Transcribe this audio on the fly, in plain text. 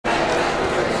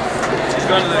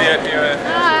Gone to the VIP area.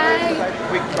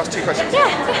 Hi. We can ask 2 questions. Yeah,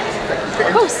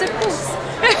 of course, of course.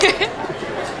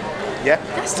 Yeah?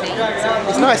 That's me.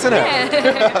 It's nice, isn't it?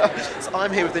 Yeah. So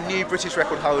I'm here with the new British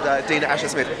record holder, Dina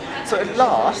Smith. So at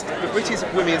last, the British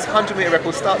women's 100-metre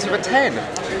record starts with a 10.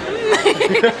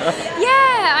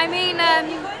 Yeah, I mean,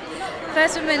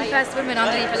 first woman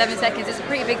underneath 11 seconds is a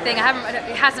pretty big thing.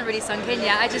 It hasn't really sunk in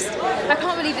yet. I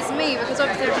can't believe it's me, because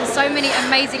obviously there have been so many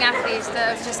amazing athletes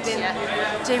that have just been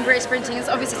doing British sprinting. And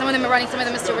obviously some of them are running, some of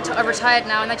them are still retired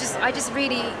now, and I just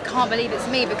really can't believe it's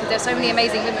me, because there's so many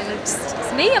amazing women. It's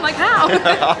me. I'm like, how?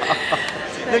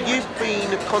 Now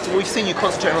we've seen you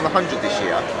concentrating on the 100 this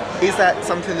year. Is that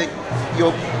something that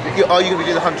are you going to be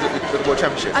doing the 100 at the World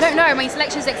Championships? I don't know. My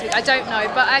selection's next week. I don't know,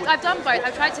 but I've done both.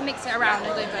 I've tried to mix it around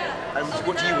and do both. And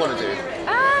what do you want to do?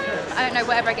 I don't know.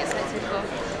 Whatever I get selected for.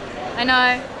 I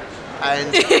know.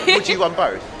 And would you want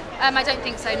both? I don't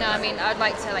think so. No. I mean, I'd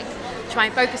like to try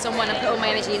and focus on one and put all my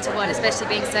energy into one, especially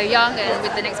being so young. And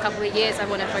with the next couple of years, I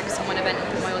want to focus on one event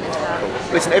and put my all into that.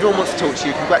 Listen, everyone wants to talk to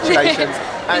you. Congratulations.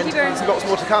 Thank and you very much. there's lots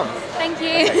more to come. Thank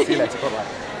you. Okay, see you later. Bye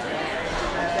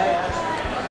bye.